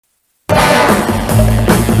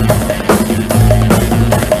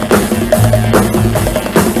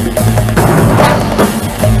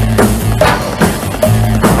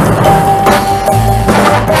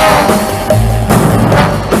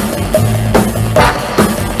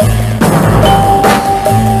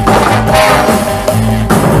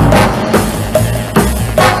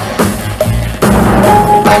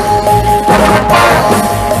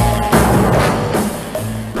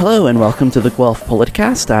welcome to the Guelph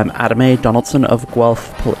Politicast. I'm Adam A. Donaldson of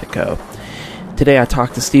Guelph Politico. Today I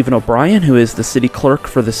talked to Stephen O'Brien, who is the city clerk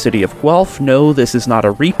for the city of Guelph. No, this is not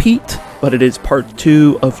a repeat, but it is part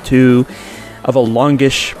two of a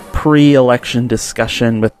longish pre-election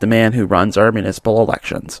discussion with the man who runs our municipal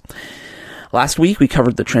elections. Last week we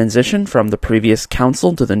covered the transition from the previous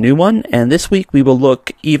council to the new one, and this week we will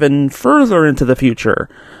look even further into the future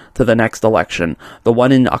to the next election, the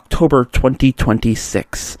one in October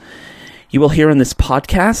 2026. You will hear in this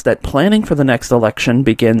podcast that planning for the next election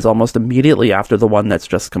begins almost immediately after the one that's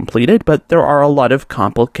just completed, but there are a lot of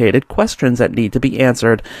complicated questions that need to be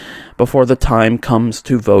answered before the time comes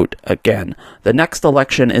to vote again. The next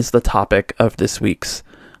election is the topic of this week's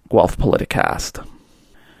Guelph Politicast.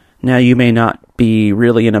 Now, you may not be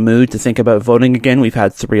really in a mood to think about voting again. We've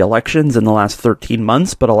had 3 elections in the last 13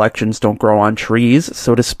 months, but elections don't grow on trees,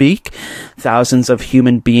 so to speak. Thousands of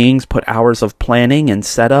human beings put hours of planning and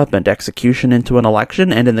setup and execution into an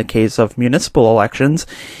election, and in the case of municipal elections,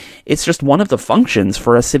 it's just one of the functions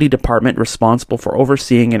for a city department responsible for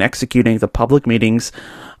overseeing and executing the public meetings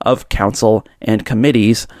of council and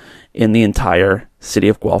committees in the entire City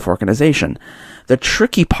of Guelph organization. The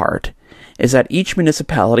tricky part is that each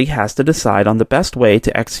municipality has to decide on the best way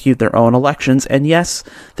to execute their own elections, and yes,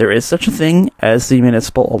 there is such a thing as the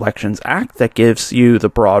Municipal Elections Act that gives you the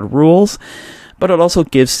broad rules, but it also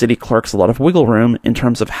gives city clerks a lot of wiggle room in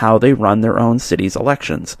terms of how they run their own city's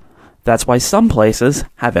elections. That's why some places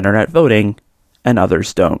have internet voting and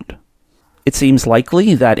others don't. It seems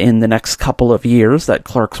likely that in the next couple of years that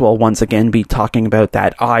clerks will once again be talking about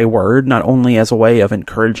that I word, not only as a way of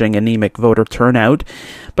encouraging anemic voter turnout,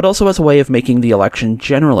 but also as a way of making the election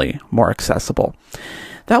generally more accessible.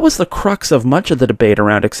 That was the crux of much of the debate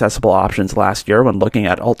around accessible options last year when looking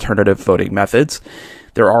at alternative voting methods.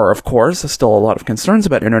 There are, of course, still a lot of concerns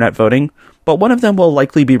about internet voting, but one of them will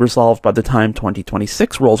likely be resolved by the time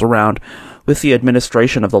 2026 rolls around, with the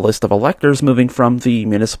administration of the list of electors moving from the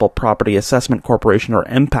Municipal Property Assessment Corporation, or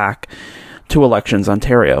MPAC, to Elections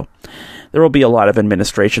Ontario. There will be a lot of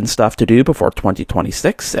administration stuff to do before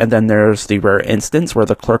 2026, and then there's the rare instance where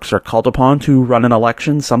the clerks are called upon to run an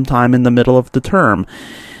election sometime in the middle of the term.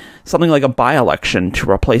 Something like a by-election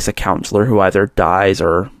to replace a councillor who either dies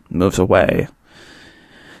or moves away.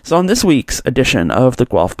 So on this week's edition of the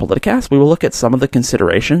Guelph Politicast, we will look at some of the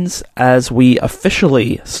considerations as we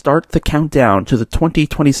officially start the countdown to the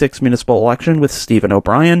 2026 municipal election with Stephen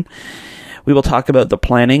O'Brien. We will talk about the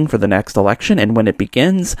planning for the next election and when it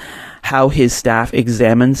begins, how his staff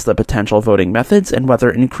examines the potential voting methods, and whether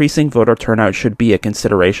increasing voter turnout should be a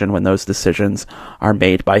consideration when those decisions are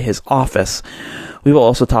made by his office. We will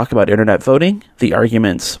also talk about internet voting, the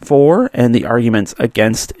arguments for and the arguments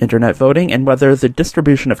against internet voting, and whether the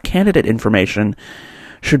distribution of candidate information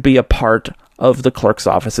should be a part of the clerk's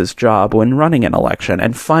office's job when running an election.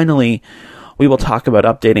 And finally, we will talk about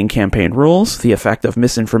updating campaign rules, the effect of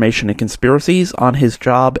misinformation and conspiracies on his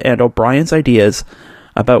job, and O'Brien's ideas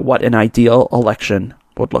about what an ideal election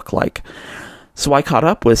would look like. So I caught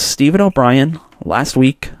up with Stephen O'Brien last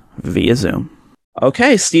week via Zoom.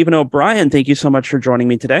 Okay, Stephen O'Brien, thank you so much for joining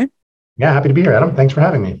me today. Yeah, happy to be here, Adam. Thanks for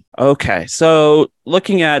having me. Okay, so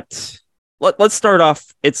looking at, let's start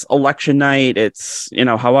off, it's election night, it's,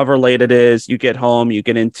 however late it is, you get home, you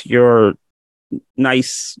get into your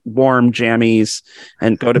nice, warm jammies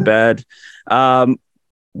and go to bed.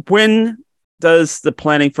 When does the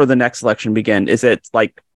planning for the next election begin? Is it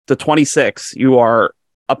like the 26th, you are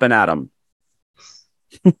up and at 'em?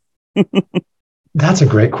 That's a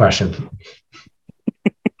great question.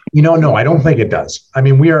 No, I don't think it does. I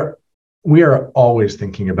mean, we are always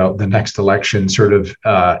thinking about the next election sort of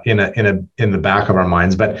in the back of our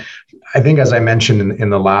minds. But I think, as I mentioned in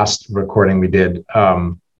the last recording we did,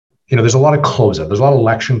 there's a lot of closeout. There's a lot of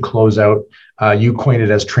election closeout. You coined it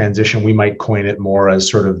as transition. We might coin it more as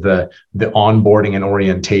sort of the onboarding and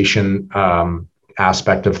orientation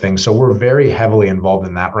aspect of things. So we're very heavily involved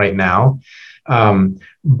in that right now.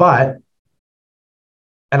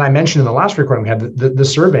 And I mentioned in the last recording, we had the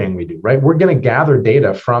surveying we do, right? We're going to gather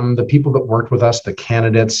data from the people that worked with us, the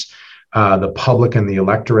candidates, the public and the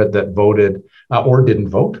electorate that voted or didn't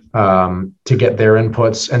vote to get their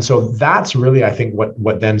inputs. And so that's really, I think,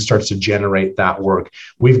 what then starts to generate that work.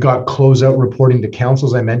 We've got closeout reporting to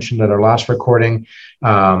councils, I mentioned at our last recording,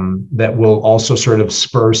 that will also sort of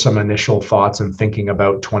spur some initial thoughts and thinking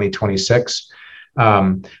about 2026.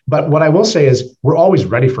 But what I will say is we're always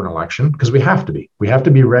ready for an election because we have to be. We have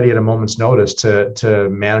to be ready at a moment's notice to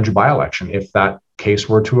manage a by-election if that case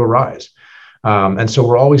were to arise. And so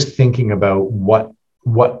we're always thinking about what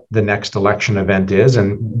the next election event is,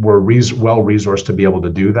 and we're well-resourced to be able to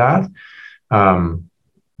do that.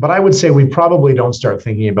 But I would say we probably don't start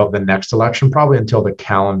thinking about the next election probably until the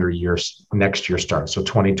calendar year next year starts, so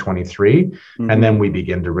 2023, and then we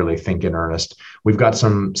begin to really think in earnest. We've got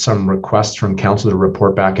some requests from council to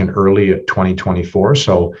report back in early 2024,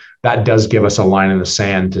 so that does give us a line in the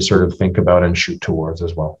sand to sort of think about and shoot towards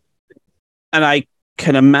as well. And I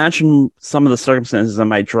can imagine some of the circumstances that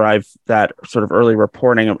might drive that sort of early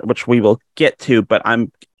reporting, which we will get to, but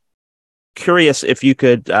I'm curious if you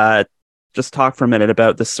could just talk for a minute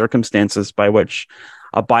about the circumstances by which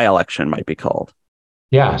a by-election might be called.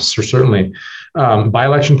 Yeah, certainly.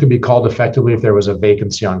 By-election could be called effectively if there was a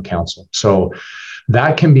vacancy on council. So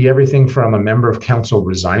that can be everything from a member of council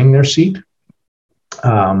resigning their seat.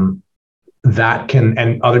 That can,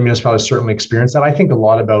 and other municipalities certainly experience that. I think a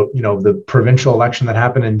lot about, the provincial election that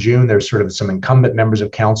happened in June. There's sort of some incumbent members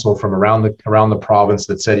of council from around the province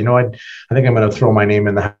that said, I think I'm going to throw my name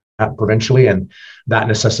in the hat provincially, and that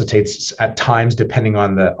necessitates at times, depending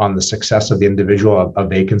on the success of the individual, a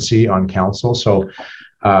vacancy on council. So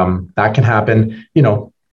that can happen.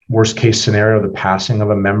 Worst case scenario, the passing of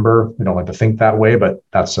a member. We don't like to think that way, but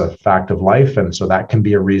that's a fact of life, and so that can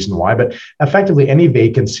be a reason why. But effectively, any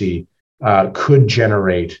vacancy could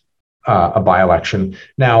generate a by-election.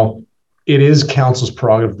 Now, it is council's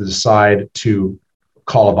prerogative to decide to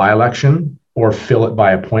call a by-election or fill it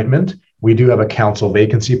by appointment. We do have a council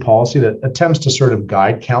vacancy policy that attempts to sort of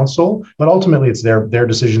guide council, but ultimately it's their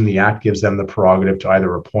decision. The Act gives them the prerogative to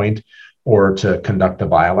either appoint or to conduct a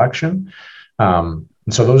by-election. And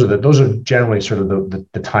so those are generally sort of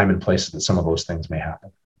the time and place that some of those things may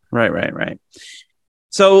happen. Right.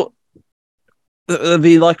 So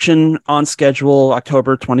the election on schedule,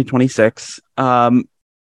 October 2026. I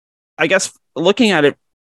guess looking at it,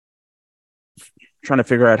 trying to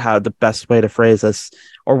figure out how the best way to phrase this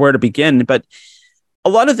or where to begin, but a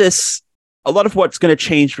lot of what's going to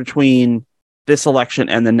change between this election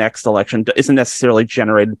and the next election isn't necessarily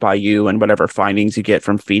generated by you and whatever findings you get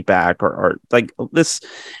from feedback or like this.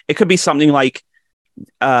 It could be something like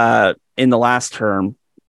in the last term,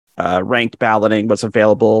 ranked balloting was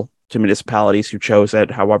available to municipalities who chose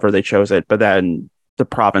it, however they chose it, but then the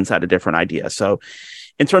province had a different idea. So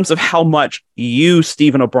in terms of how much you,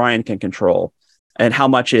 Stephen O'Brien, can control and how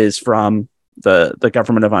much is from the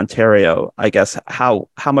government of Ontario, I guess, how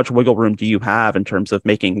much wiggle room do you have in terms of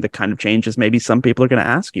making the kind of changes maybe some people are going to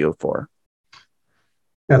ask you for?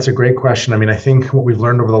 That's a great question. I mean, I think what we've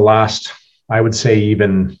learned over the last, I would say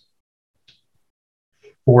even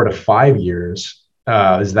 4 to 5 years,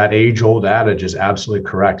 is that age-old adage is absolutely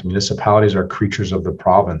correct. Municipalities are creatures of the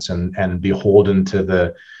province and beholden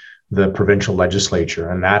to the provincial legislature.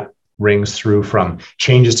 And that rings through from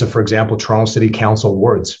changes to, for example, Toronto City Council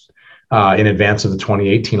wards in advance of the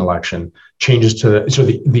 2018 election, changes to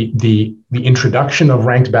the introduction of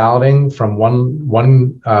ranked balloting from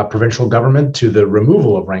one provincial government to the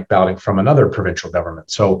removal of ranked balloting from another provincial government.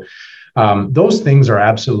 So those things are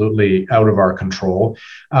absolutely out of our control.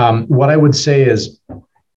 What I would say is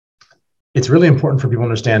it's really important for people to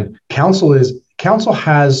understand council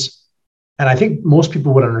has, and I think most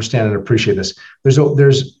people would understand and appreciate this.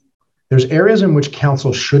 There's areas in which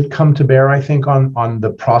council should come to bear, I think, on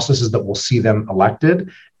the processes that will see them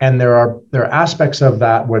elected. And there are aspects of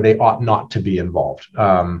that where they ought not to be involved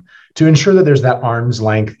to ensure that there's that arm's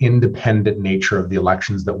length, independent nature of the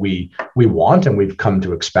elections that we want and we've come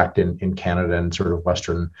to expect in Canada and sort of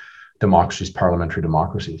Western democracies, parliamentary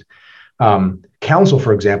democracies. Council,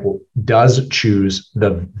 for example, does choose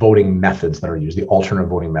the voting methods that are used, the alternate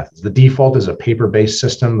voting methods. The default is a paper-based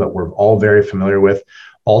system that we're all very familiar with.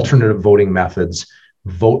 Alternative voting methods,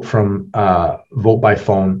 vote by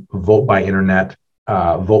phone, vote by internet,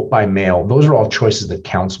 vote by mail. Those are all choices that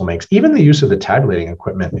council makes. Even the use of the tabulating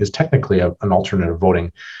equipment is technically an alternative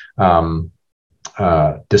voting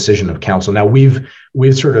decision of council. Now we've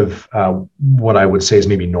sort of what I would say is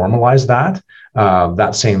maybe normalized that.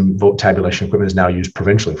 That same vote tabulation equipment is now used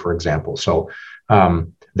provincially, for example. So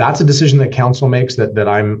that's a decision that council makes that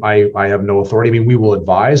I have no authority. I mean, we will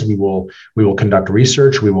advise, we will conduct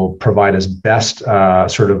research, we will provide as best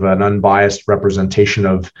sort of an unbiased representation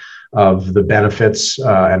of the benefits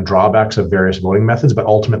and drawbacks of various voting methods, but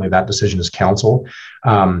ultimately that decision is council.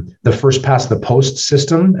 The first past the post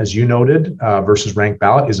system, as you noted, versus ranked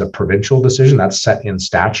ballot is a provincial decision that's set in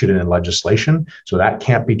statute and in legislation, so that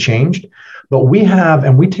can't be changed. But we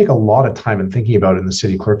take a lot of time in thinking about it in the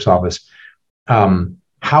city clerk's office,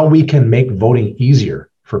 how we can make voting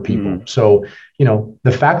easier for people. So,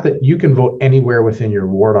 the fact that you can vote anywhere within your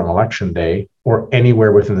ward on election day or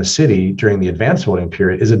anywhere within the city during the advanced voting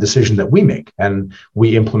period is a decision that we make, and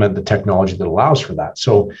we implement the technology that allows for that.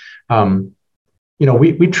 So,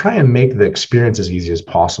 we try and make the experience as easy as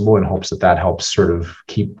possible in hopes that helps sort of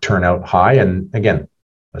keep turnout high. And again,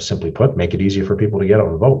 simply put, make it easier for people to get out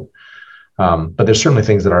and vote. But there's certainly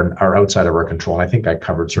things that are outside of our control. And I think I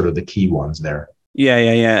covered sort of the key ones there.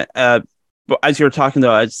 Yeah. But as you were talking,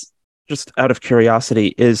 though, just out of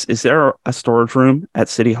curiosity, is there a storage room at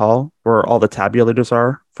City Hall where all the tabulators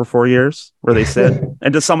are for 4 years, where they sit?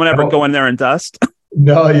 And does someone ever go in there and dust?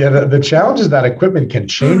 No, yeah. The challenge is that equipment can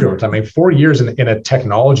change over time. I mean, 4 years in a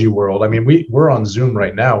technology world. I mean, we're on Zoom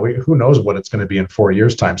right now. Who knows what it's going to be in 4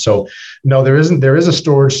 years' time? So, no, there isn't. There is a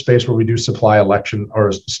storage space where we do supply election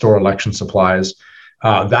or store election supplies.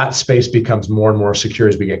 That space becomes more and more secure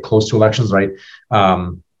as we get close to elections, right?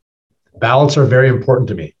 Ballots are very important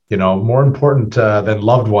to me, more important than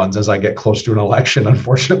loved ones as I get close to an election.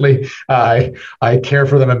 Unfortunately, I care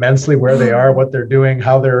for them immensely, where they are, what they're doing,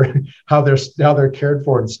 how they're cared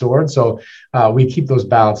for and stored. So we keep those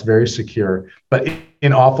ballots very secure. But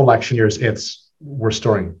in off election years, we're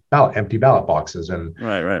storing empty ballot boxes and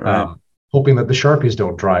right. Hoping that the Sharpies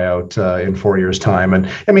don't dry out in 4 years' time. And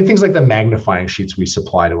I mean, things like the magnifying sheets we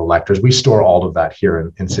supply to electors, we store all of that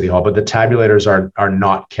here in City Hall, but the tabulators are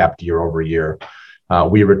not kept year over year.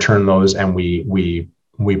 We return those and we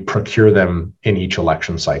procure them in each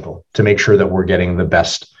election cycle to make sure that we're getting the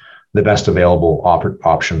best available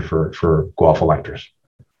option for Guelph electors.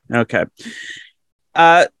 Okay.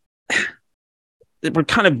 We're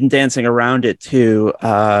kind of dancing around it too.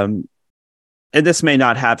 And this may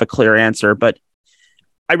not have a clear answer, but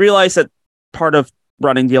I realize that part of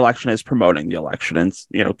running the election is promoting the election and,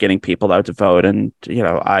 getting people out to vote. And,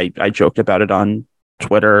 I joked about it on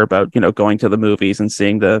Twitter about, going to the movies and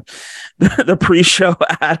seeing the pre-show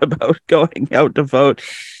ad about going out to vote.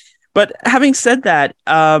 But having said that,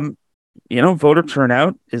 voter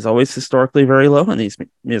turnout is always historically very low in these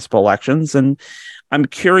municipal elections. And I'm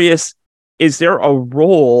curious, is there a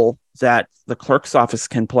role that the clerk's office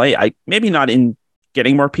can play? Maybe not in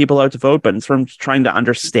getting more people out to vote, but in terms of trying to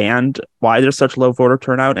understand why there's such low voter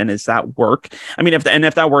turnout, and is that work? I mean, if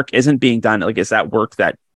that work isn't being done, is that work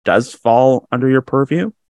that does fall under your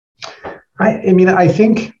purview? I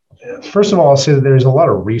think, first of all, I'll say that there's a lot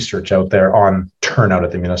of research out there on turnout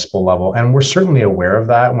at the municipal level, and we're certainly aware of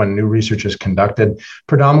that when new research is conducted,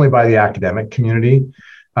 predominantly by the academic community.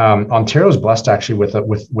 Ontario is blessed actually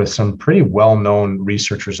with some pretty well-known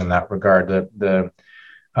researchers in that regard.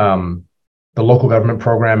 The local government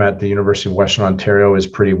program at the University of Western Ontario is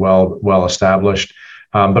pretty well established,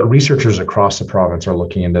 but researchers across the province are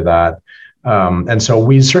looking into that, and so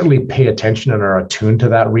we certainly pay attention and are attuned to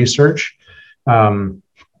that research.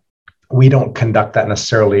 We don't conduct that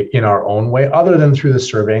necessarily in our own way, other than through the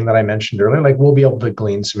surveying that I mentioned earlier. Like, we'll be able to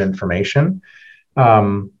glean some information.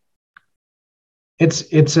 It's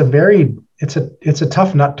a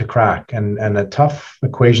tough nut to crack and a tough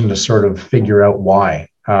equation to sort of figure out why.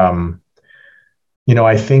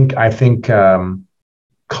 I think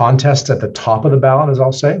contests at the top of the ballot, as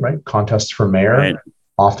I'll say, right? Contests for mayor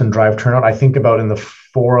often drive turnout. I think about in the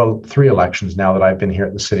three elections now that I've been here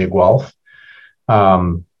at the city of Guelph.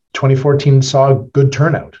 2014 saw a good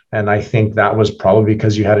turnout, and I think that was probably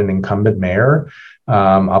because you had an incumbent mayor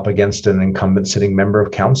up against an incumbent sitting member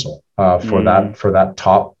of council for that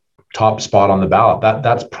top spot on the ballot.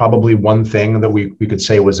 That's probably one thing that we could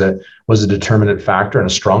say was a determinant factor, and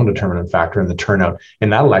a strong determinant factor in the turnout. In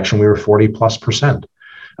that election, we were 40+%.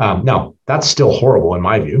 Now, that's still horrible in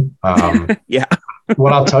my view. Yeah.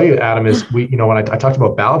 What I'll tell you, Adam, is when I talked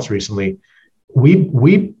about ballots recently,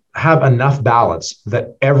 we have enough ballots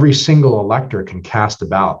that every single elector can cast a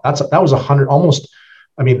ballot. That was 100 almost.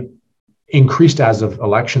 I mean, increased as of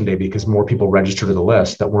election day because more people registered to the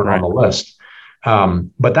list that weren't on the list.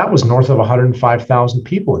 But that was north of 105,000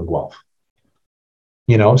 people in Guelph.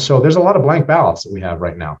 So there's a lot of blank ballots that we have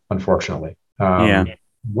right now, unfortunately.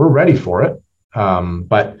 We're ready for it.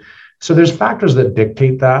 But so there's factors that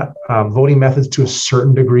dictate that. Voting methods to a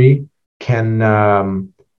certain degree can have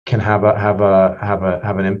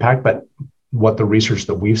an impact, but what the research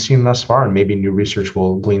that we've seen thus far, and maybe new research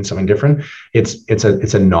will glean something different, it's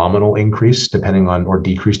a nominal increase depending on, or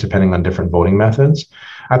decrease depending on, different voting methods.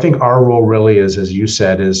 I think our role really is, as you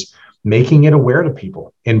said, is making it aware to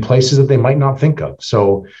people in places that they might not think of.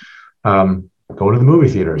 So go to the movie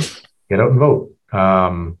theaters, get out and vote.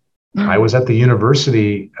 I was at the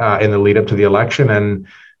university in the lead up to the election, and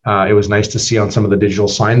it was nice to see on some of the digital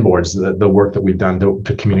signboards the work that we've done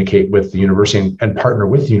to communicate with the university and partner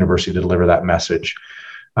with the university to deliver that message,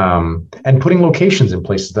 and putting locations in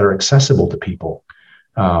places that are accessible to people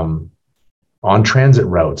on transit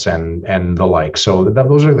routes and the like. So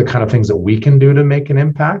those are the kind of things that we can do to make an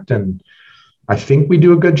impact. And I think we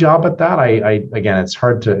do a good job at that. I again, it's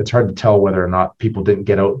hard to tell whether or not people didn't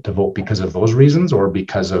get out to vote because of those reasons or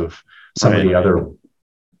because of some of the other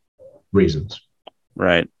reasons.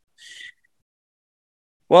 Right.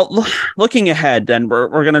 Well, looking ahead, then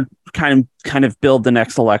we're going to kind of build the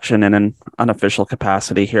next election in an unofficial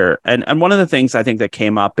capacity here, and one of the things I think that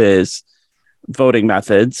came up is voting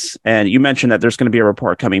methods, and you mentioned that there's going to be a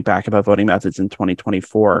report coming back about voting methods in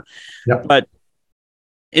 2024. Yep. But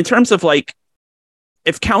in terms of like,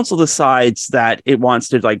 if council decides that it wants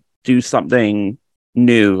to like do something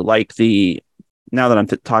new, like now that I'm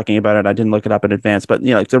talking about it, I didn't look it up in advance, but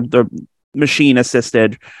like the machine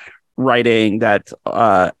assisted writing that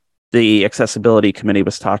the accessibility committee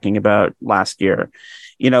was talking about last year,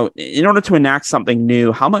 in order to enact something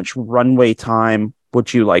new, how much runway time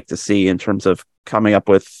would you like to see in terms of coming up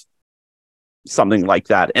with something like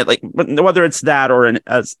that? And like whether it's that or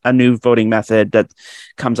a new voting method that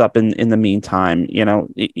comes up in the meantime, Well,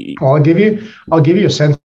 I'll give you a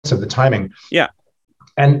sense of the timing. Yeah.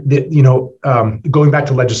 And going back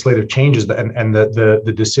to legislative changes and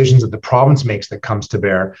the decisions that the province makes that comes to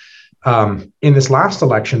bear. In this last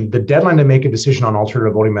election, the deadline to make a decision on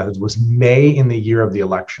alternative voting methods was May in the year of the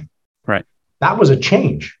election. Right. That was a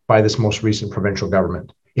change by this most recent provincial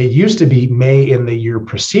government. It used to be May in the year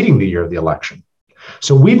preceding the year of the election.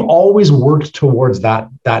 So we've always worked towards that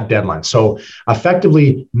deadline. So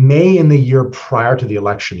effectively, May in the year prior to the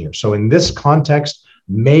election year. So in this context,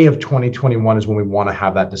 May of 2021 is when we want to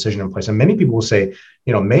have that decision in place. And many people will say,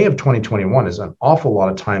 May of 2021 is an awful lot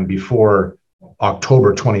of time before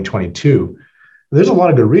October 2022. There's a lot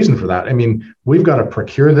of good reason for that. I mean, we've got to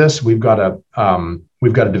procure this. We've got to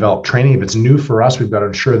develop training. If it's new for us, we've got to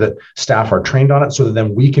ensure that staff are trained on it so that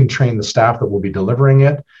then we can train the staff that will be delivering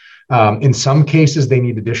it. In some cases, they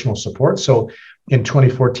need additional support. So in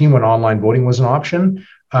 2014, when online voting was an option,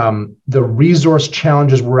 the resource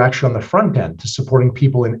challenges were actually on the front end to supporting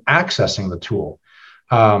people in accessing the tool.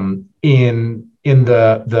 In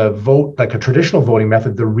the vote, like a traditional voting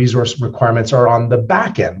method, the resource requirements are on the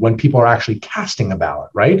back end when people are actually casting a ballot,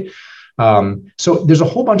 right? So there's a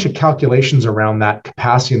whole bunch of calculations around that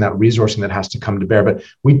capacity and that resourcing that has to come to bear, but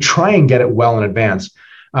we try and get it well in advance.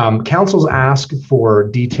 Councils ask for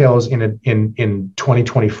details in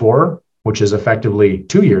 2024, which is effectively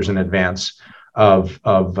 2 years in advance of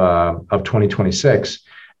 2026.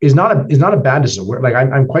 Is not a bad decision. Like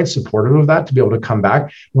I'm quite supportive of that to be able to come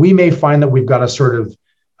back. We may find that we've got to sort of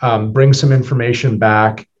bring some information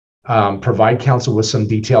back, provide council with some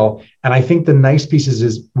detail. And I think the nice pieces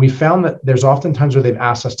is we found that there's often times where they've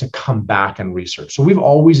asked us to come back and research. So we've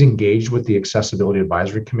always engaged with the Accessibility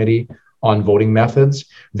Advisory Committee on voting methods.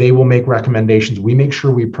 They will make recommendations. We make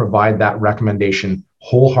sure we provide that recommendation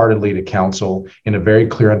wholeheartedly to council in a very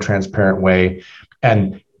clear and transparent way.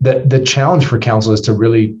 And the challenge for council is to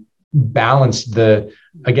really balance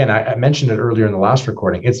again, I mentioned it earlier in the last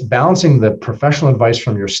recording, it's balancing the professional advice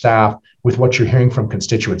from your staff with what you're hearing from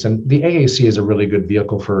constituents. And the AAC is a really good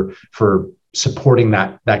vehicle for supporting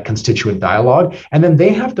that constituent dialogue. And then they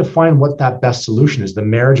have to find what that best solution is, the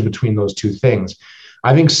marriage between those two things.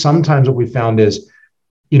 I think sometimes what we found is,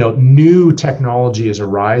 new technology is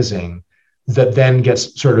arising that then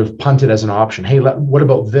gets sort of punted as an option. Hey, what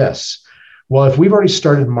about this? Well, if we've already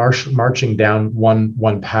started marching down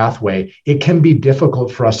one pathway, it can be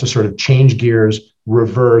difficult for us to sort of change gears,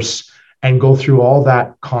 reverse, and go through all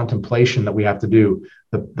that contemplation that we have to do.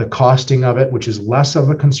 The costing of it, which is less of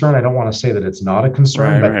a concern. I don't want to say that it's not a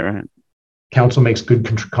concern, but council makes good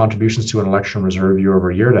contributions to an election reserve year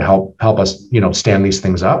over year to help us, stand these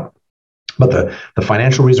things up. But the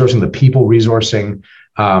financial resourcing, the people resourcing,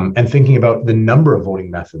 and thinking about the number of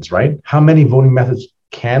voting methods, right? How many voting methods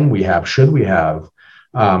can we have? Should we have?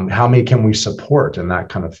 How many can we support? And that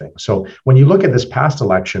kind of thing. So when you look at this past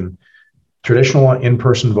election, traditional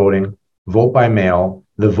in-person voting, vote by mail,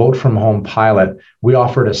 the vote from home pilot, we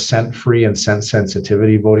offered a cent free and cent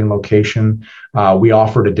sensitivity voting location. We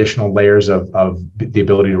offered additional layers of the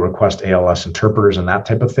ability to request ALS interpreters and that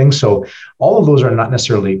type of thing. So all of those are not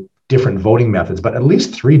necessarily different voting methods, but at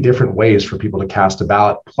least 3 different ways for people to cast a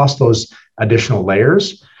ballot, plus those additional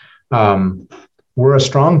layers. We're a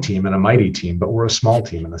strong team and a mighty team, but we're a small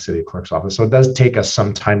team in the city clerk's office. So it does take us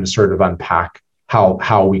some time to sort of unpack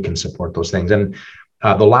how we can support those things. And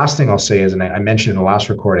the last thing I'll say is, and I mentioned in the last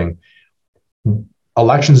recording,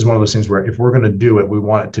 elections is one of those things where if we're going to do it, we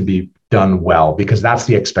want it to be done well, because that's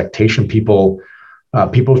the expectation. People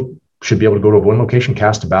should be able to go to a voting location,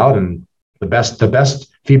 cast a ballot, and the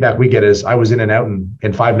best feedback we get is, I was in and out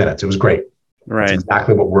in 5 minutes. It was great. Right. That's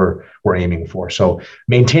exactly what we're aiming for. So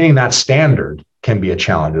maintaining that standard can be a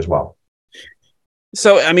challenge as well.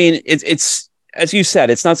 So, I mean, it's as you said,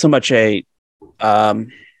 it's not so much um,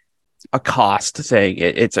 a cost thing.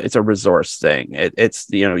 It's a resource thing. It's,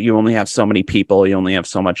 you only have so many people, you only have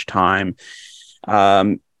so much time.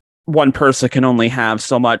 One person can only have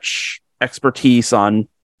so much expertise on,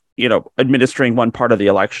 administering one part of the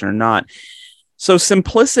election or not. So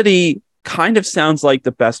simplicity kind of sounds like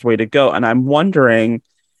the best way to go. And I'm wondering,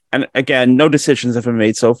 and again, no decisions have been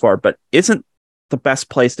made so far, but isn't the best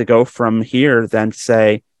place to go from here then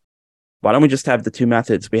say, why don't we just have the two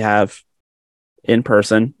methods we have in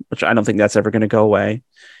person, which I don't think that's ever going to go away,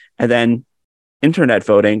 and then internet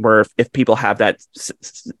voting, where if people have that,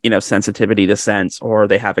 sensitivity to sense, or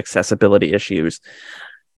they have accessibility issues,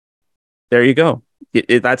 there you go.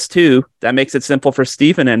 That's two. That makes it simple for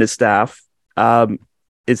Stephen and his staff.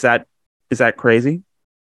 Is that crazy?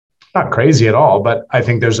 Not crazy at all, but I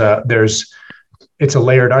think it's a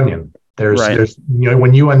layered onion. There's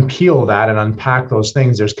when you unpeel that and unpack those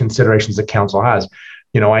things, there's considerations that council has.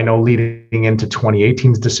 I know leading into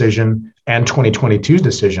 2018's decision and 2022's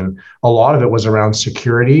decision, a lot of it was around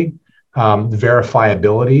security,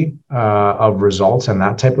 verifiability of results, and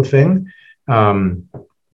that type of thing.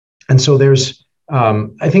 And so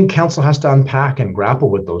I think council has to unpack and grapple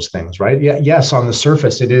with those things, right? Yeah, yes, on the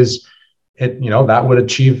surface, that would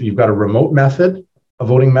achieve. You've got a remote method, a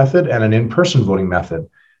voting method, and an in-person voting method.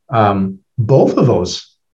 Both of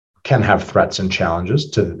those can have threats and challenges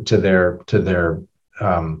to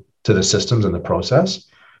the systems and the process.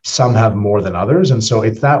 Some have more than others, and so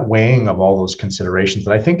it's that weighing of all those considerations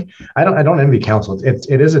that I think I don't envy council.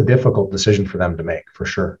 It is a difficult decision for them to make, for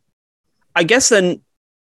sure. I guess then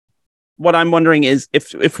what I'm wondering is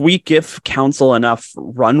if we give council enough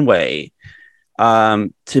runway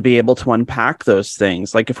to be able to unpack those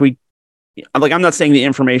things, I'm not saying the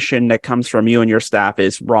information that comes from you and your staff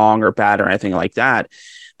is wrong or bad or anything like that,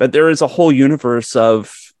 but there is a whole universe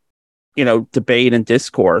of, debate and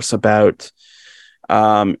discourse about,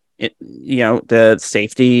 the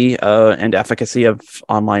safety and efficacy of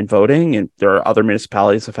online voting. And there are other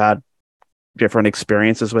municipalities have had different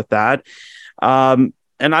experiences with that.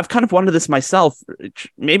 And I've kind of wondered this myself.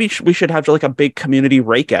 Maybe we should have a big community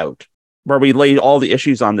rakeout where we lay all the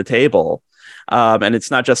issues on the table. And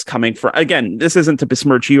it's not just coming from, again, this isn't to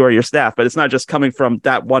besmirch you or your staff, but it's not just coming from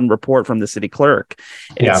that one report from the city clerk.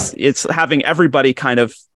 It's having everybody kind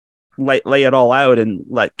of lay it all out and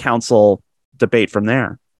let council debate from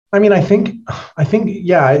there. I mean, I think,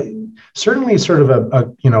 yeah, certainly sort of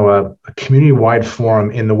a community-wide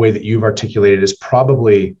forum in the way that you've articulated is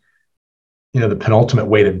probably, the penultimate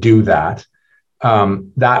way to do that.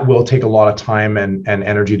 That will take a lot of time and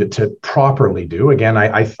energy to properly do. Again,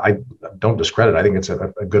 I don't discredit. I think it's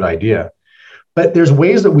a good idea. But there's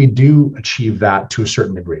ways that we do achieve that to a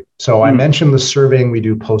certain degree. So I mentioned the surveying we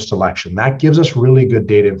do post-election. That gives us really good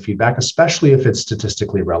data and feedback, especially if it's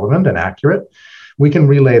statistically relevant and accurate. We can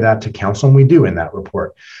relay that to council, and we do in that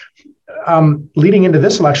report. Leading into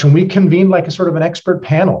this election, we convened a sort of an expert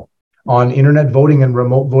panel on internet voting and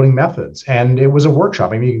remote voting methods. And it was a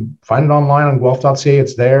workshop. I mean, you can find it online on guelph.ca,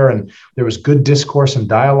 it's there. And there was good discourse and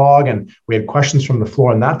dialogue, and we had questions from the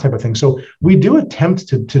floor and that type of thing. So we do attempt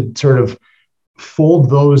to sort of fold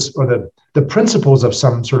those, or the principles of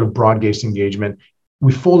some sort of broad-based engagement,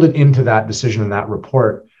 we fold it into that decision in that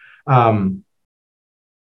report. The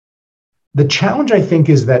challenge, I think,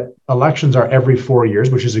 is that elections are every 4 years,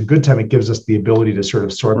 which is a good time. It gives us the ability to sort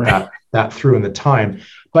of sort that through in the time.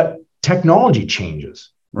 But technology changes,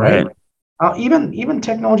 right? Even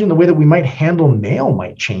technology in the way that we might handle mail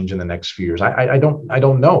might change in the next few years. I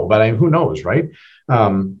don't know, but who knows, right?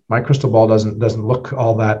 My crystal ball doesn't look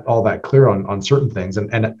all that clear on certain things,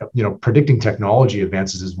 and predicting technology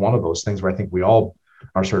advances is one of those things where I think we all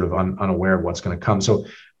are sort of unaware of what's going to come. So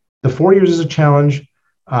the 4 years is a challenge.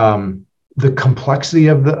 The complexity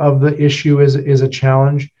of the issue is a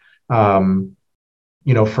challenge. For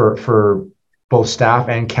both staff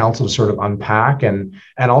and council to sort of unpack, and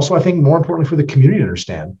also I think more importantly for the community to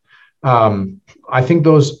understand. I think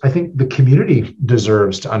the community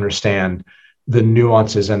deserves to understand the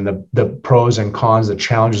nuances and the pros and cons, the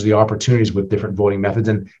challenges, the opportunities with different voting methods,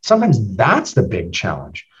 and sometimes that's the big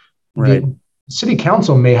challenge. Right. The city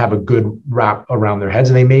council may have a good wrap around their heads,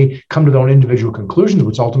 and they may come to their own individual conclusions,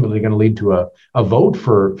 which ultimately going to lead to a vote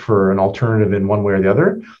for an alternative in one way or the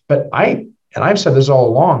other. But I've said this all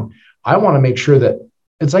along. I want to make sure that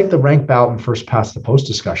it's like the rank ballot and first past the post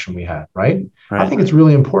discussion we had, right? I think it's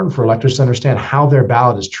really important for electors to understand how their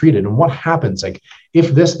ballot is treated and what happens. Like,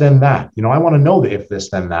 if this, then that. I want to know the if this,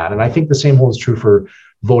 then that. And I think the same holds true for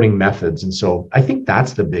voting methods. And so I think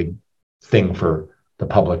that's the big thing for the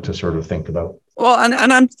public to sort of think about. Well, and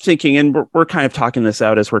I'm thinking, and we're kind of talking this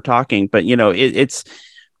out as we're talking, but it's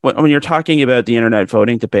when you're talking about the internet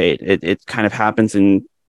voting debate, it kind of happens in,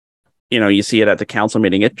 you see it at the council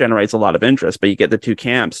meeting. It generates a lot of interest, but you get the two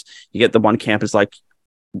camps. You get the one camp is like,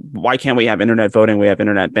 why can't we have internet voting? We have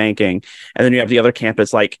internet banking. And then you have the other camp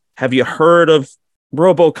is like, have you heard of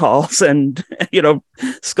robocalls and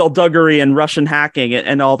skullduggery and Russian hacking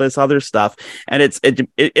and all this other stuff? And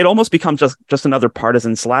it almost becomes just another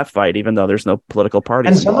partisan slap fight, even though there's no political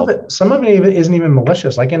parties. And some of it isn't even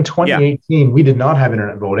malicious. Like in 2018, we did not have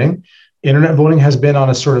internet voting. Internet voting has been on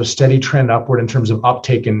a sort of steady trend upward in terms of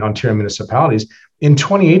uptake in Ontario municipalities. In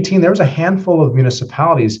 2018, there was a handful of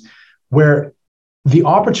municipalities where the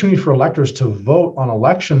opportunity for electors to vote on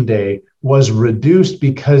election day was reduced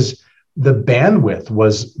because the bandwidth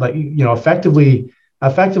was like, effectively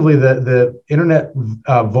the internet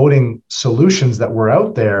voting solutions that were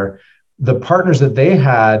out there, the partners that they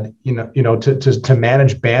had, to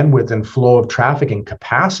manage bandwidth and flow of traffic and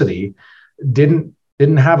capacity didn't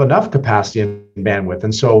have enough capacity and bandwidth.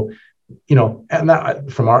 And so, and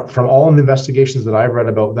that from all the investigations that I've read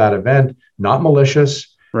about that event, not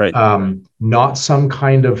malicious, right? Not some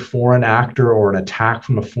kind of foreign actor or an attack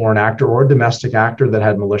from a foreign actor or a domestic actor that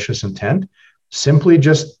had malicious intent. Simply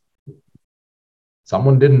just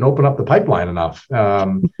someone didn't open up the pipeline enough.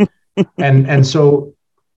 And so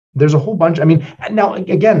there's a whole bunch. I mean, now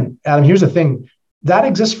again, Adam, here's the thing that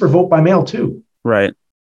exists for vote by mail too. Right.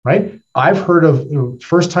 I've heard of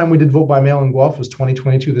first time we did vote by mail in Guelph was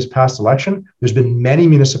 2022, this past election. There's been many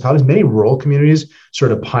municipalities, many rural communities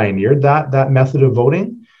sort of pioneered that method of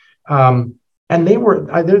voting. And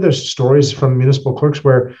there's stories from municipal clerks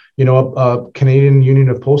where, a Canadian Union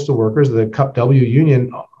of Postal Workers, the CUP W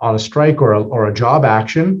union, on a strike or a job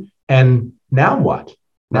action. And now what?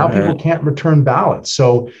 Now people can't return ballots.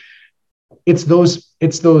 So it's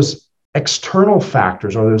those external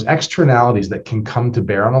factors or those externalities that can come to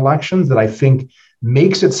bear on elections that I think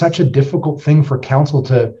makes it such a difficult thing for council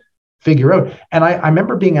to figure out. And I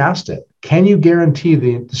remember being asked it, can you guarantee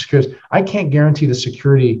the security? I can't guarantee the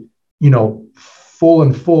security,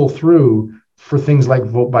 full through for things like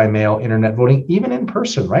vote by mail, internet voting, even in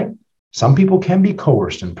person, right? Some people can be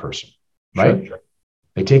coerced in person, right? Sure.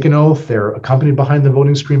 They take an oath, they're accompanied behind the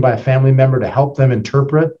voting screen by a family member to help them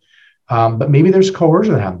interpret. But maybe there's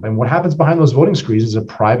coercion that happens. And what happens behind those voting screens is a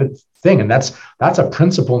private thing. And that's a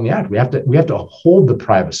principle in the act. We have to hold the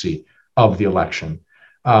privacy of the election.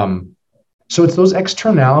 So it's those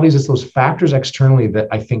externalities, it's those factors externally that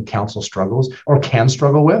I think council struggles or can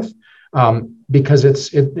struggle with, because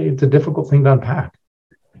it's a difficult thing to unpack.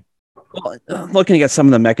 Well, looking at some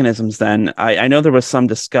of the mechanisms, then I know there was some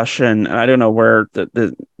discussion, and I don't know where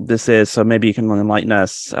this is, so maybe you can enlighten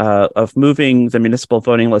us, of moving the municipal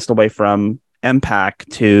voting list away from MPAC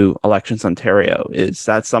to Elections Ontario. Is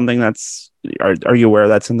that something are you aware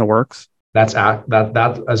that's in the works? That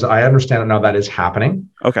as I understand it now, that is happening.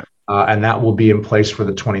 Okay. And that will be in place for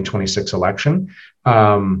the 2026 election.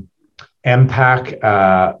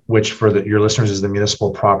 MPAC, which for your listeners is the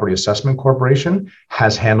Municipal Property Assessment Corporation,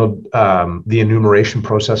 has handled the enumeration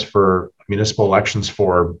process for municipal elections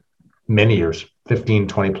for many years, 15,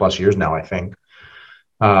 20 plus years now, I think.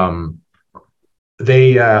 They're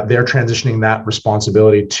transitioning that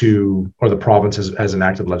responsibility or the province has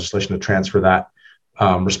enacted legislation to transfer that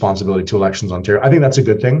responsibility to Elections Ontario. I think that's a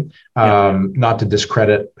good thing, not to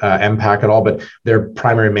discredit MPAC at all, but their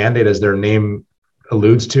primary mandate, as their name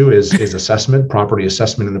alludes to, is assessment, property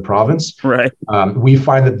assessment in the province. Right. We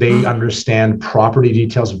find that they understand property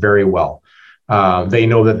details very well. They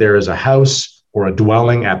know that there is a house or a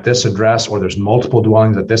dwelling at this address, or there's multiple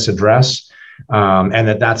dwellings at this address, and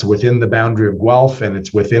that's within the boundary of Guelph and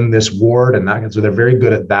it's within this ward, and so they're very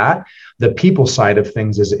good at that. The people side of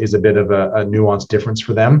things is a bit of a nuanced difference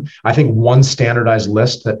for them. I think one standardized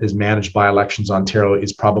list that is managed by Elections Ontario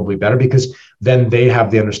is probably better, because then they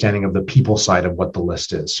have the understanding of the people side of what the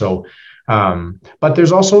list is. So, but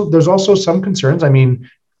there's also some concerns. I mean,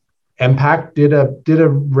 MPAC did a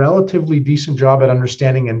relatively decent job at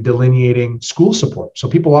understanding and delineating school support. So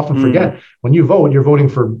people often forget when you vote, you're voting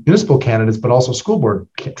for municipal candidates, but also school board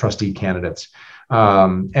trustee candidates.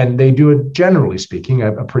 And they do, generally speaking,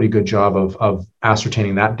 a pretty good job of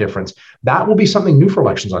ascertaining that difference. That will be something new for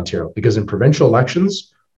Elections Ontario, because in provincial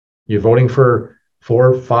elections, you're voting for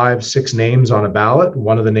 4, 5, 6 names on a ballot,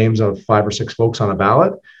 one of the names of 5 or 6 folks on a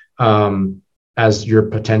ballot, as your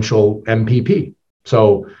potential MPP.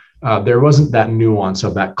 So there wasn't that nuance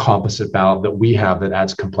of that composite ballot that we have that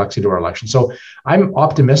adds complexity to our election. So I'm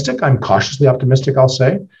optimistic. I'm cautiously optimistic, I'll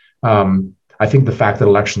say. I think the fact that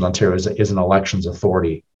Elections Ontario is an elections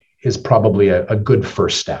authority is probably a good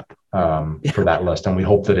first step. for that list. And we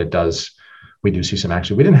hope that we do see some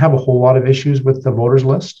action. We didn't have a whole lot of issues with the voters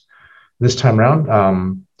list this time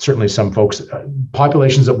around. Certainly some folks,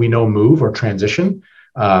 populations that we know move or transition,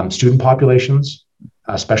 student populations,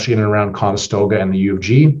 especially in and around Conestoga and the U of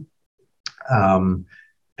G. And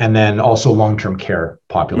then also long-term care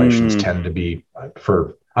populations tend to be,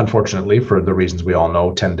 unfortunately, for the reasons we all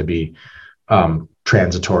know, tend to be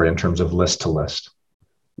transitory in terms of list to list.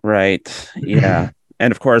 Right. Yeah.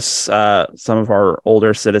 And of course, some of our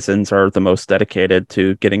older citizens are the most dedicated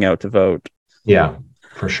to getting out to vote. Yeah,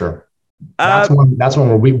 for sure. That's one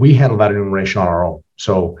where we handle that enumeration on our own.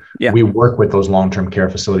 So we work with those long-term care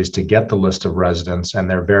facilities to get the list of residents, and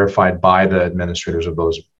they're verified by the administrators of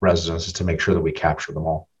those residences to make sure that we capture them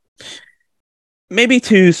all. Maybe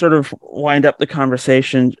to sort of wind up the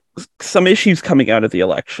conversation, some issues coming out of the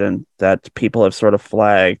election that people have sort of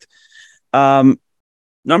flagged.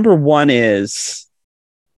 Number one is,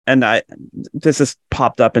 and this has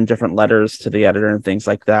popped up in different letters to the editor and things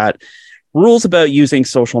like that, rules about using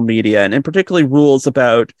social media, and in particularly rules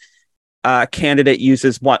about candidate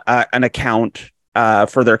uses an account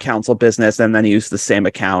for their council business and then use the same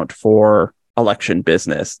account for election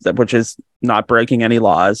business, which is not breaking any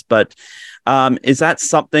laws. But is that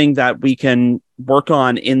something that we can work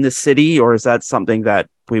on in the city, or is that something that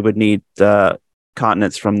we would need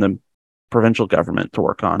continence from the provincial government to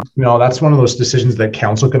work on? No, that's one of those decisions that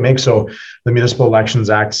council can make. So the Municipal Elections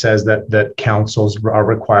Act says that councils are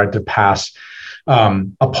required to pass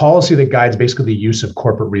a policy that guides basically the use of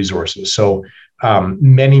corporate resources. So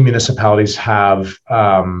many municipalities have,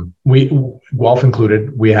 Guelph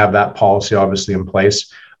included, we have that policy obviously in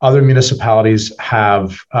place. Other municipalities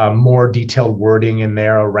have more detailed wording in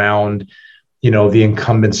there around, the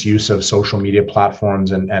incumbents' use of social media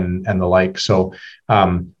platforms and the like. So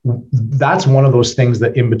that's one of those things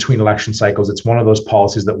that in between election cycles, it's one of those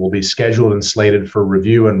policies that will be scheduled and slated for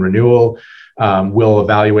review and renewal. We'll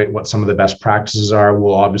evaluate what some of the best practices are.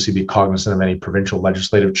 We'll obviously be cognizant of any provincial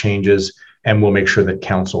legislative changes, and we'll make sure that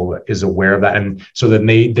council is aware of that. And so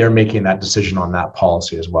that they're making that decision on that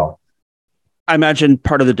policy as well. I imagine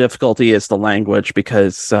part of the difficulty is the language,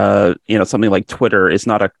 because something like Twitter is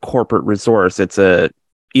not a corporate resource; it's a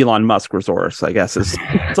Elon Musk resource, I guess, is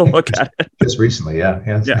to look at it. Just recently, yeah.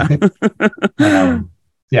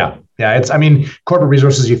 It's, corporate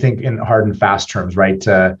resources. You think in hard and fast terms, right?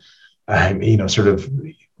 Sort of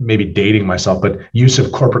maybe dating myself, but use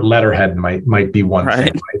of corporate letterhead might be one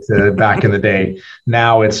thing, right? Back in the day.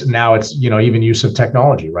 Now it's even use of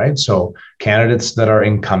technology, right? So candidates that are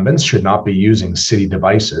incumbents should not be using city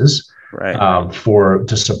devices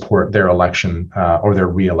to support their election or their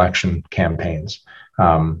re-election campaigns.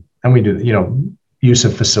 And we do, use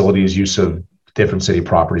of facilities, use of different city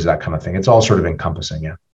properties, that kind of thing. It's all sort of encompassing,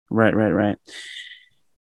 yeah. Right.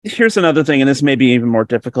 Here's another thing, and this may be even more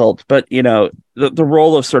difficult, but the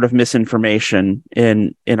role of sort of misinformation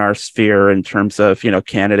in our sphere in terms of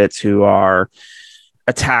candidates who are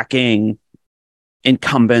attacking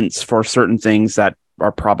incumbents for certain things that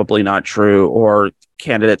are probably not true, or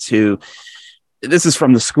candidates who, this is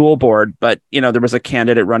from the school board, but there was a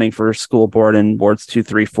candidate running for school board in wards 2,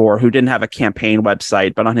 3, 4 who didn't have a campaign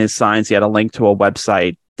website, but on his signs he had a link to a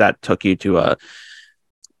website that took you to a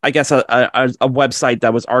website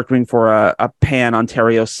that was arguing for a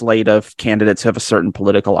pan-Ontario slate of candidates who have a certain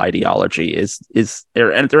political ideology. Is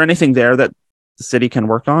there anything there that the city can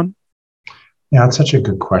work on? Yeah, that's such a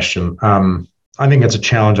good question. I think it's a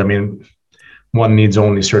challenge. One needs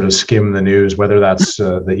only sort of skim the news, whether that's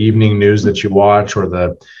the evening news that you watch or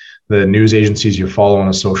the news agencies you follow on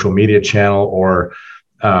a social media channel, or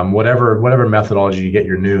whatever methodology you get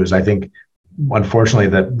your news. I think, unfortunately,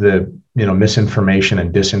 that the misinformation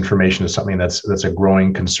and disinformation is something that's a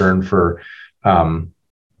growing concern for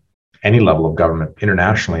any level of government,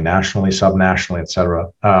 internationally, nationally, subnationally, et cetera.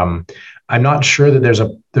 I'm not sure that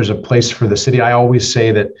there's a place for the city. I always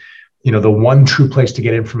say that the one true place to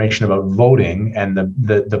get information about voting and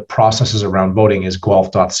the processes around voting is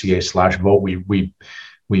guelph.ca/vote.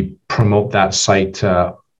 We promote that site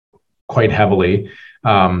quite heavily.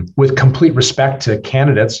 With complete respect to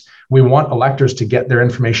candidates, we want electors to get their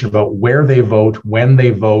information about where they vote, when they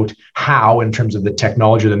vote, how, in terms of the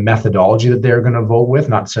technology, the methodology that they're going to vote with,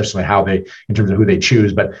 not necessarily in terms of who they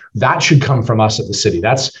choose, but that should come from us at the city.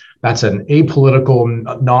 That's an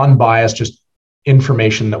apolitical, non-biased, just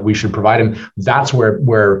information that we should provide, and that's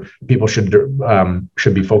where people should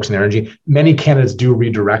be focusing their energy. Many candidates do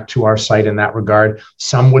redirect to our site in that regard.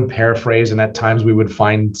 Some would paraphrase, and at times we would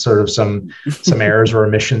find sort of some errors or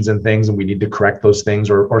omissions in things, and we need to correct those things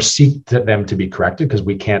or seek them to be corrected, because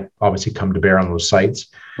we can't obviously come to bear on those sites.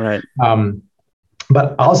 Right.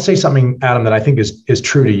 But I'll say something, Adam, that I think is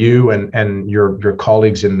true to you and your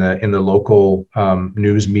colleagues in the local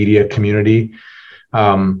news media community.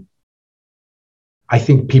 I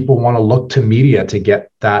think people want to look to media to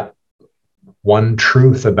get that one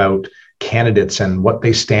truth about candidates and what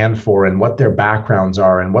they stand for and what their backgrounds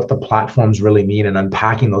are and what the platforms really mean, and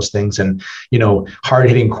unpacking those things, and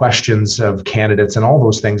hard-hitting questions of candidates and all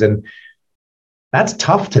those things. And that's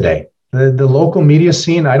tough today. The local media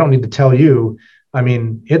scene, I don't need to tell you, I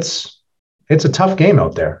mean, it's a tough game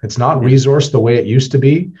out there. It's not resourced the way it used to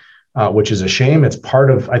be, which is a shame. It's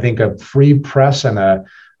part of, I think, a free press and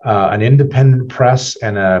an independent press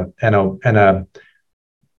and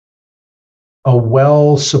a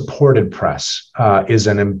well-supported press is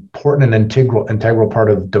an important and integral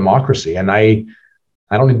part of democracy. And I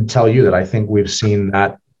don't need to tell you that I think we've seen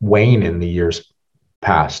that wane in the years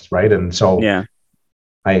past, right? And so,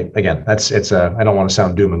 I don't want to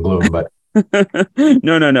sound doom and gloom, but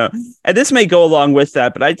no. And this may go along with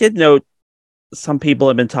that, but I did note some people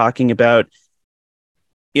have been talking about,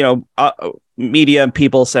 media and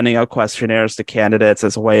people sending out questionnaires to candidates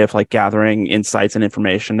as a way of like gathering insights and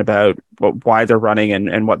information about why they're running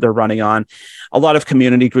and what they're running on. A lot of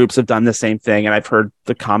community groups have done the same thing. And I've heard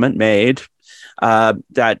the comment made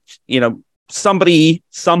that, somebody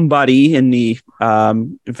in the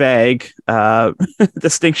vague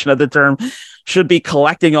distinction of the term should be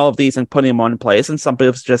collecting all of these and putting them on place. And some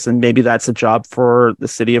people suggest, and maybe that's a job for the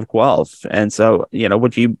city of Guelph. And so,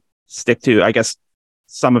 would you stick to, I guess,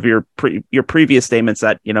 some of your previous statements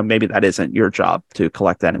that, maybe that isn't your job to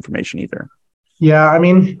collect that information either? Yeah, I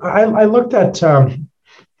mean, I looked at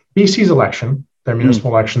BC's election. Their municipal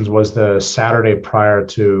elections was the Saturday prior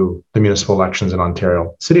to the municipal elections in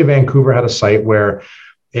Ontario. City of Vancouver had a site where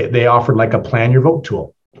they offered like a plan your vote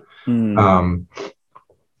tool.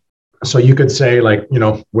 So you could say like,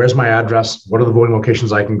 where's my address? What are the voting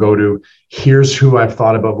locations I can go to? Here's who I've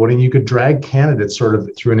thought about voting. You could drag candidates sort of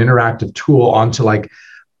through an interactive tool onto like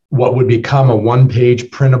what would become a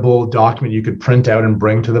one-page printable document you could print out and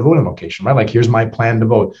bring to the voting location, right? Like, here's my plan to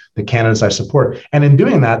vote, the candidates I support. And in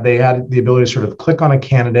doing that, they had the ability to sort of click on a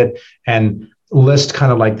candidate and list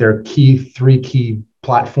kind of like their three key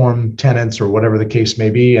platform tenets or whatever the case may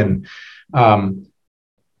be. And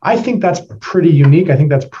I think that's pretty unique. I think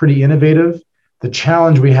that's pretty innovative. The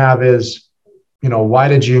challenge we have is, why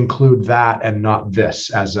did you include that and not this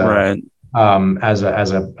as a right. As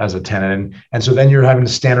a tenant? And so then you're having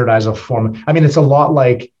to standardize a form. I mean, it's a lot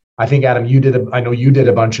like, I think, Adam, I know you did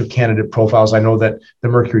a bunch of candidate profiles. I know that the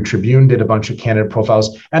Mercury Tribune did a bunch of candidate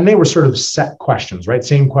profiles, and they were sort of set questions, right?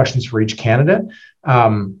 Same questions for each candidate. I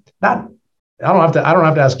don't have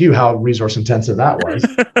to ask you how resource intensive that was.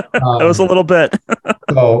 It was a little bit.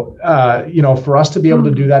 So, for us to be able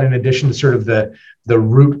to do that, in addition to sort of the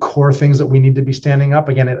root core things that we need to be standing up,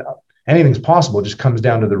 again, anything's possible. It just comes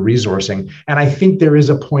down to the resourcing. And I think there is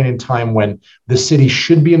a point in time when the city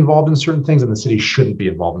should be involved in certain things and the city shouldn't be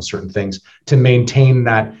involved in certain things to maintain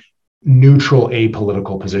that neutral,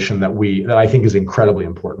 apolitical position that I think is incredibly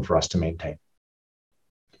important for us to maintain.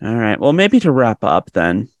 All right. Well, maybe to wrap up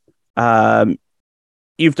then,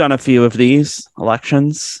 you've done a few of these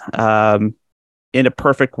elections. In a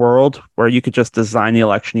perfect world where you could just design the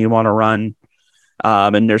election you want to run,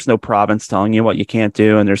 and there's no province telling you what you can't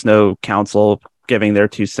do, and there's no council giving their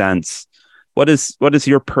 2 cents, what does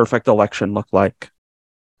your perfect election look like?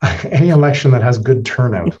 Any election that has good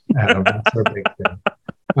turnout, Adam, that's our big thing.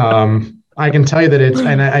 I can tell you that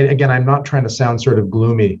again, I'm not trying to sound sort of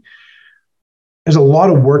gloomy. There's a lot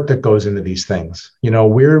of work that goes into these things.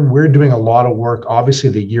 We're doing a lot of work, obviously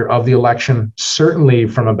the year of the election, certainly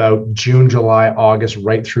from about June, July, August,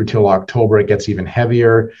 right through till October, it gets even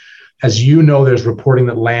heavier. As you know, there's reporting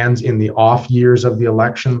that lands in the off years of the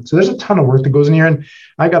election. So there's a ton of work that goes in here. And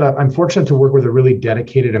I'm fortunate to work with a really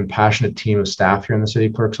dedicated and passionate team of staff here in the city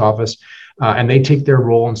clerk's office. And they take their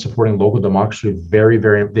role in supporting local democracy very,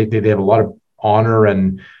 very, they have a lot of honor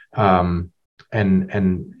and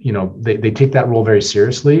they take that role very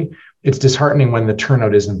seriously. It's disheartening when the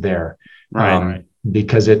turnout isn't there, right.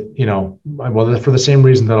 Because for the same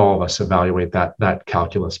reason that all of us evaluate that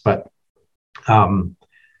calculus. But a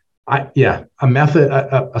method,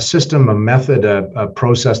 a system, a method, a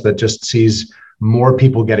process that just sees more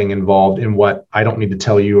people getting involved in what I don't need to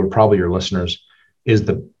tell you or probably your listeners is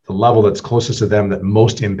the level that's closest to them that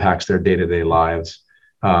most impacts their day-to-day lives.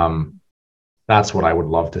 That's what I would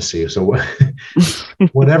love to see. So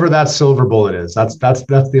whatever that silver bullet is, that's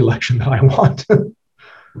the election that I want. All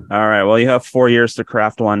right. Well, you have 4 years to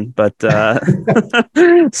craft one, but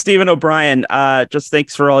Stephen O'Brien, just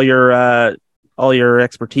thanks for all all your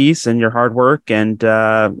expertise and your hard work, and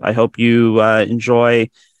I hope you enjoy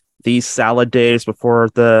these salad days before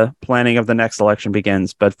the planning of the next election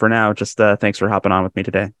begins. But for now, just thanks for hopping on with me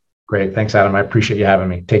today. Great. Thanks, Adam. I appreciate you having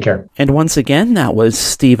me. Take care. And once again, that was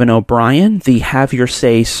Stephen O'Brien. The Have Your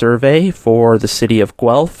Say survey for the city of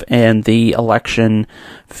Guelph and the election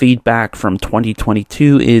feedback from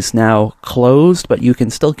 2022 is now closed, but you can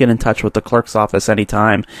still get in touch with the clerk's office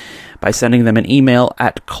anytime by sending them an email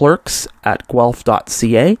at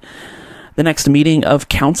clerks@guelph.ca. The next meeting of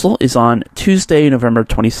council is on Tuesday, November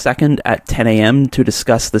 22nd at 10 a.m. to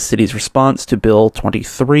discuss the city's response to Bill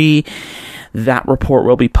 23. That report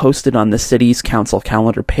will be posted on the city's council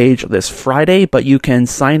calendar page this Friday, but you can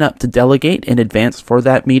sign up to delegate in advance for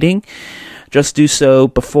that meeting. Just do so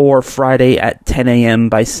before Friday at 10 a.m.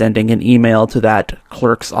 by sending an email to that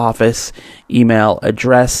clerk's office email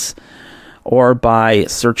address or by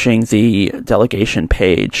searching the delegation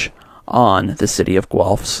page on the City of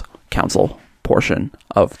Guelph's council portion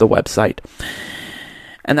of the website.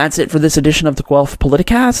 And that's it for this edition of the Guelph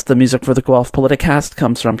Politicast. The music for the Guelph Politicast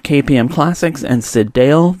comes from KPM Classics and Sid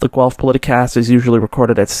Dale. The Guelph Politicast is usually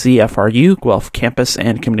recorded at CFRU, Guelph Campus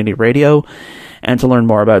and Community Radio. And to learn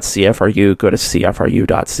more about CFRU, go to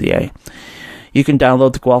cfru.ca. You can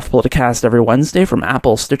download the Guelph Politicast every Wednesday from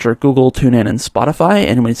Apple, Stitcher, Google, TuneIn, and Spotify.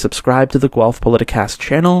 And when you subscribe to the Guelph Politicast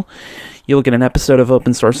channel, you'll get an episode of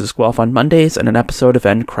Open Sources Guelph on Mondays and an episode of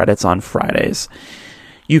End Credits on Fridays.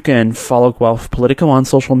 You can follow Guelph Politico on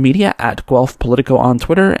social media at Guelph Politico on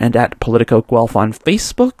Twitter and at Politico Guelph on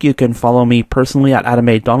Facebook. You can follow me personally at Adam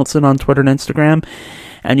A. Donaldson on Twitter and Instagram.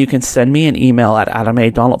 And you can send me an email at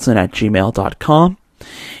adamadonaldson@gmail.com.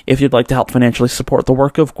 If you'd like to help financially support the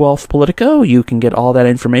work of Guelph Politico, you can get all that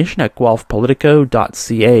information at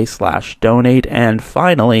guelphpolitico.ca/donate. And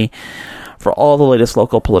finally, for all the latest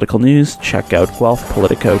local political news, check out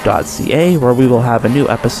guelphpolitico.ca, where we will have a new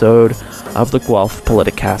episode of the Guelph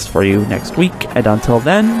Politicast for you next week. And until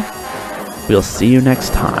then, we'll see you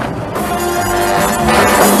next time.